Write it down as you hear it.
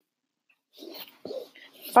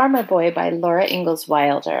Farmer Boy by Laura Ingalls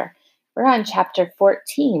Wilder. We're on chapter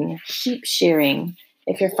 14, Sheep Shearing.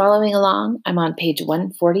 If you're following along, I'm on page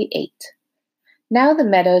 148. Now the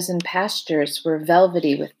meadows and pastures were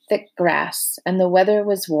velvety with thick grass, and the weather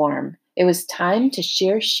was warm. It was time to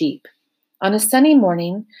shear sheep. On a sunny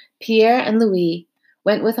morning, Pierre and Louis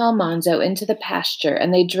went with Almanzo into the pasture,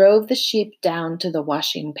 and they drove the sheep down to the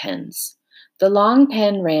washing pens. The long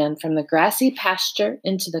pen ran from the grassy pasture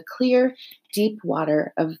into the clear, deep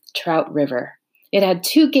water of Trout River. It had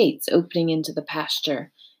 2 gates opening into the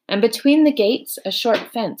pasture, and between the gates a short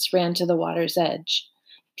fence ran to the water's edge.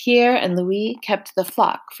 Pierre and Louis kept the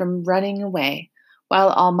flock from running away,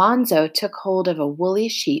 while Almanzo took hold of a woolly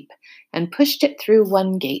sheep and pushed it through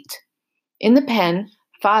one gate. In the pen,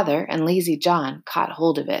 Father and Lazy John caught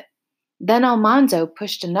hold of it. Then Almanzo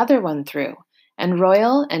pushed another one through, and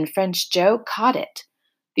Royal and French Joe caught it.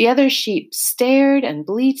 The other sheep stared and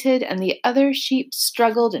bleated, and the other sheep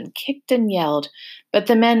struggled and kicked and yelled, but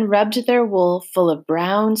the men rubbed their wool full of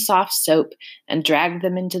brown, soft soap and dragged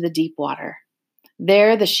them into the deep water.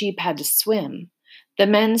 There the sheep had to swim. The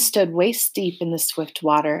men stood waist-deep in the swift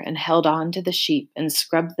water and held on to the sheep and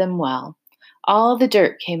scrubbed them well. All the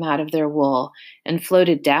dirt came out of their wool and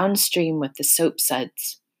floated downstream with the soap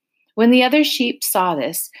suds. When the other sheep saw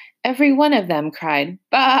this, every one of them cried,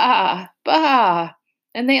 "Bah! Bah!"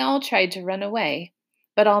 and they all tried to run away.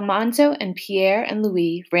 But Almanzo and Pierre and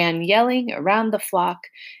Louis ran yelling around the flock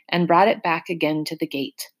and brought it back again to the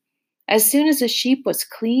gate. As soon as a sheep was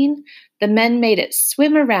clean, the men made it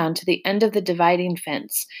swim around to the end of the dividing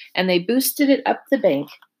fence, and they boosted it up the bank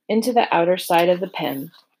into the outer side of the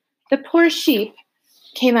pen. The poor sheep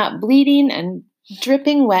came out bleeding and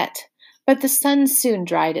dripping wet, but the sun soon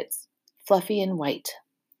dried it fluffy and white.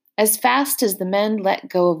 As fast as the men let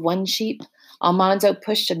go of one sheep, Almanzo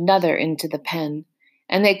pushed another into the pen,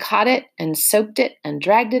 and they caught it and soaped it and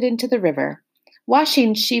dragged it into the river.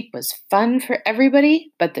 Washing sheep was fun for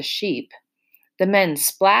everybody but the sheep. The men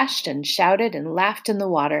splashed and shouted and laughed in the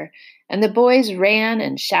water, and the boys ran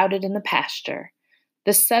and shouted in the pasture.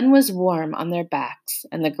 The sun was warm on their backs,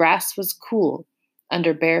 and the grass was cool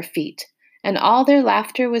under bare feet, and all their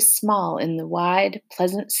laughter was small in the wide,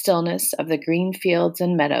 pleasant stillness of the green fields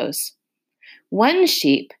and meadows. One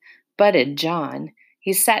sheep butted John.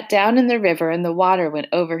 He sat down in the river, and the water went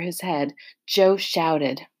over his head. Joe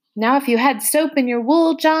shouted, "Now if you had soap in your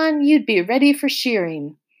wool, John, you'd be ready for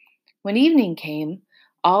shearing." When evening came,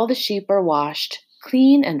 all the sheep were washed,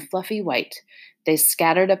 clean and fluffy white. They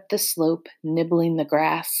scattered up the slope, nibbling the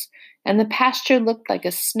grass, and the pasture looked like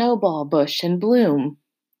a snowball bush in bloom.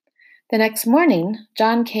 The next morning,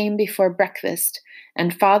 John came before breakfast,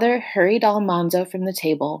 and Father hurried Almanzo from the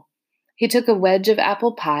table. He took a wedge of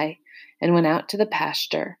apple pie and went out to the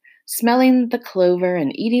pasture, smelling the clover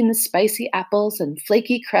and eating the spicy apples and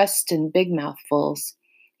flaky crust in big mouthfuls.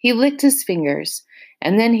 He licked his fingers,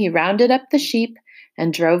 and then he rounded up the sheep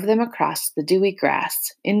and drove them across the dewy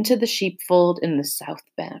grass into the sheepfold in the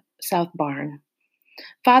south barn.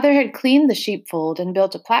 Father had cleaned the sheepfold and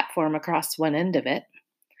built a platform across one end of it.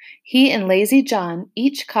 He and Lazy John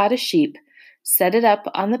each caught a sheep, set it up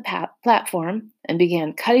on the platform, and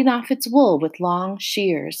began cutting off its wool with long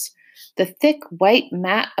shears. The thick white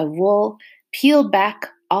mat of wool peeled back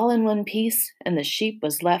all in one piece, and the sheep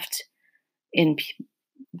was left in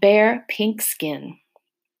bare pink skin.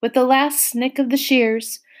 With the last snick of the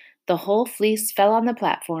shears, the whole fleece fell on the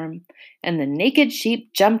platform, and the naked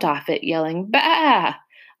sheep jumped off it, yelling, "Bah!"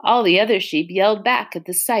 All the other sheep yelled back at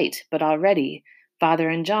the sight, but already Father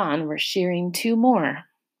and John were shearing 2 more.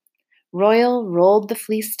 Royal rolled the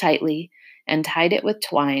fleece tightly and tied it with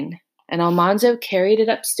twine, and Almanzo carried it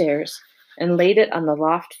upstairs and laid it on the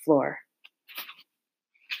loft floor.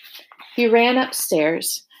 He ran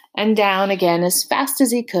upstairs and down again as fast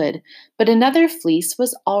as he could, but another fleece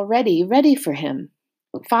was already ready for him.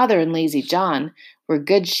 Father and Lazy John were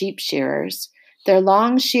good sheep shearers. Their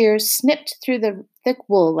long shears snipped through the thick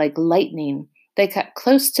wool like lightning. They cut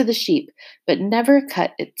close to the sheep, but never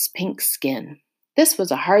cut its pink skin. This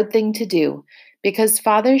was a hard thing to do, because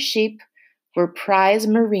Father's sheep were prize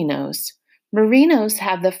merinos. Merinos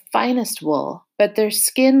have the finest wool, but their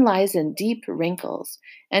skin lies in deep wrinkles,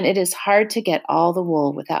 and it is hard to get all the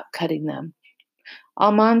wool without cutting them.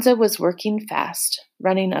 Almanzo was working fast,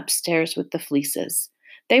 running upstairs with the fleeces.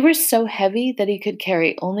 They were so heavy that he could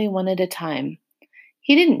carry only one at a time.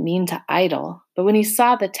 He didn't mean to idle, but when he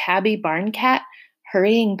saw the tabby barn cat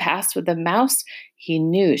hurrying past with a mouse, he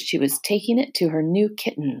knew she was taking it to her new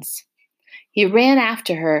kittens. He ran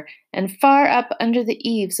after her, and far up under the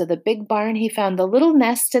eaves of the big barn he found the little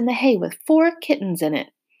nest in the hay with 4 kittens in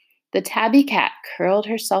it. The tabby cat curled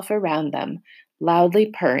herself around them, loudly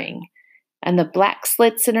purring, and the black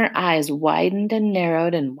slits in her eyes widened and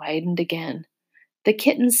narrowed and widened again. The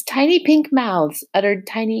kittens' tiny pink mouths uttered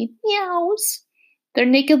tiny meows. Their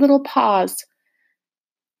naked little paws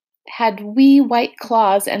had wee white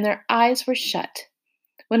claws, and their eyes were shut.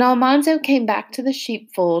 When Almanzo came back to the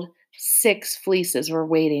sheepfold, 6 fleeces were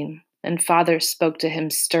waiting, and Father spoke to him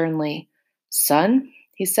sternly. "Son,"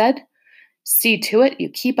 he said, "see to it you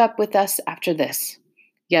keep up with us after this."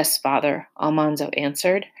 "Yes, Father," Almanzo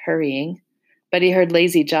answered, hurrying. But he heard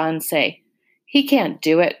Lazy John say, "He can't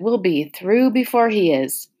do it. We'll be through before he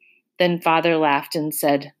is." Then Father laughed and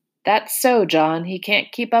said, "That's so, John. He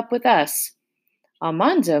can't keep up with us."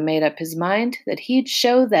 Almanzo made up his mind that he'd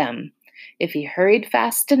show them. If he hurried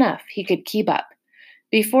fast enough, he could keep up.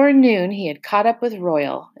 Before noon, he had caught up with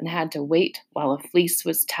Royal and had to wait while a fleece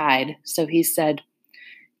was tied, so he said,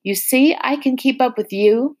 "You see, I can keep up with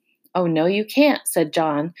you." "Oh, no, you can't," said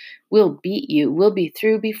John. "We'll beat you. We'll be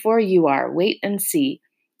through before you are. Wait and see."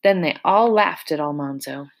 Then they all laughed at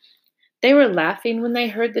Almanzo. They were laughing when they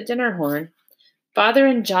heard the dinner horn. Father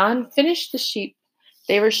and John finished the sheep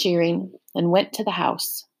they were shearing and went to the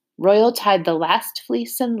house. Royal tied the last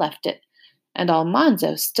fleece and left it, and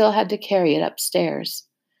Almanzo still had to carry it upstairs.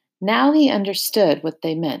 Now he understood what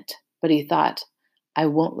they meant, but he thought, "I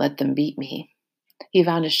won't let them beat me." He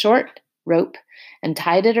found a short rope and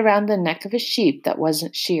tied it around the neck of a sheep that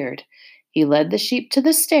wasn't sheared. He led the sheep to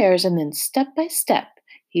the stairs, and then step by step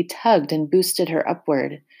he tugged and boosted her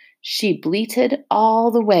upward. She bleated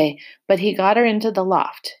all the way, but he got her into the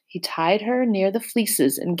loft. He tied her near the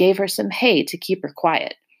fleeces and gave her some hay to keep her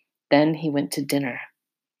quiet. Then he went to dinner.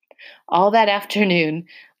 All that afternoon,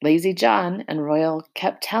 Lazy John and Royal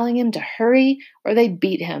kept telling him to hurry or they'd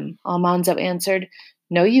beat him. Almanzo answered,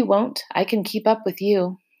 "No, you won't. I can keep up with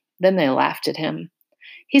you." Then they laughed at him.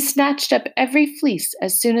 He snatched up every fleece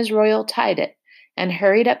as soon as Royal tied it and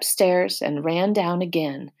hurried upstairs and ran down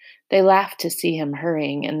again. They laughed to see him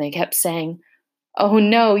hurrying, and they kept saying, "Oh,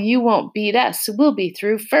 no, you won't beat us. We'll be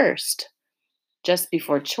through first." Just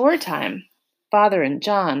before chore time, Father and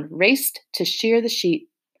John raced to shear the sheep,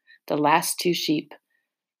 the last 2 sheep.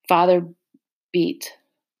 Father beat.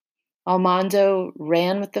 Almanzo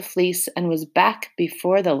ran with the fleece and was back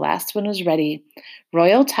before the last one was ready.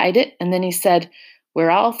 Royal tied it, and then he said, "We're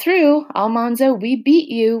all through. Almanzo, we beat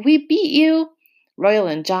you. We beat you." Royal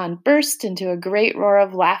and John burst into a great roar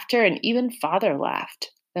of laughter, and even Father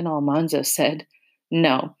laughed. Then Almanzo said,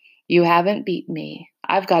 "No, you haven't beat me.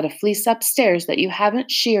 I've got a fleece upstairs that you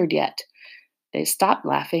haven't sheared yet." They stopped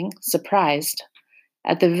laughing, surprised.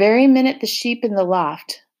 At the very minute the sheep in the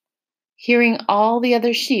loft, hearing all the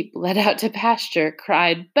other sheep let out to pasture,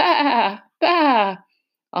 cried, "Bah! Bah!"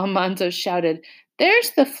 Almanzo shouted,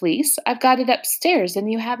 "There's the fleece. I've got it upstairs,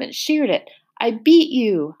 and you haven't sheared it. I beat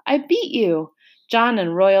you. I beat you." John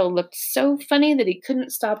and Royal looked so funny that he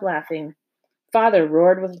couldn't stop laughing. Father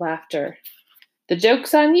roared with laughter. "The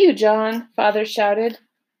joke's on you, John," Father shouted.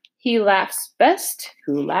 "He laughs best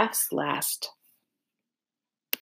who laughs last."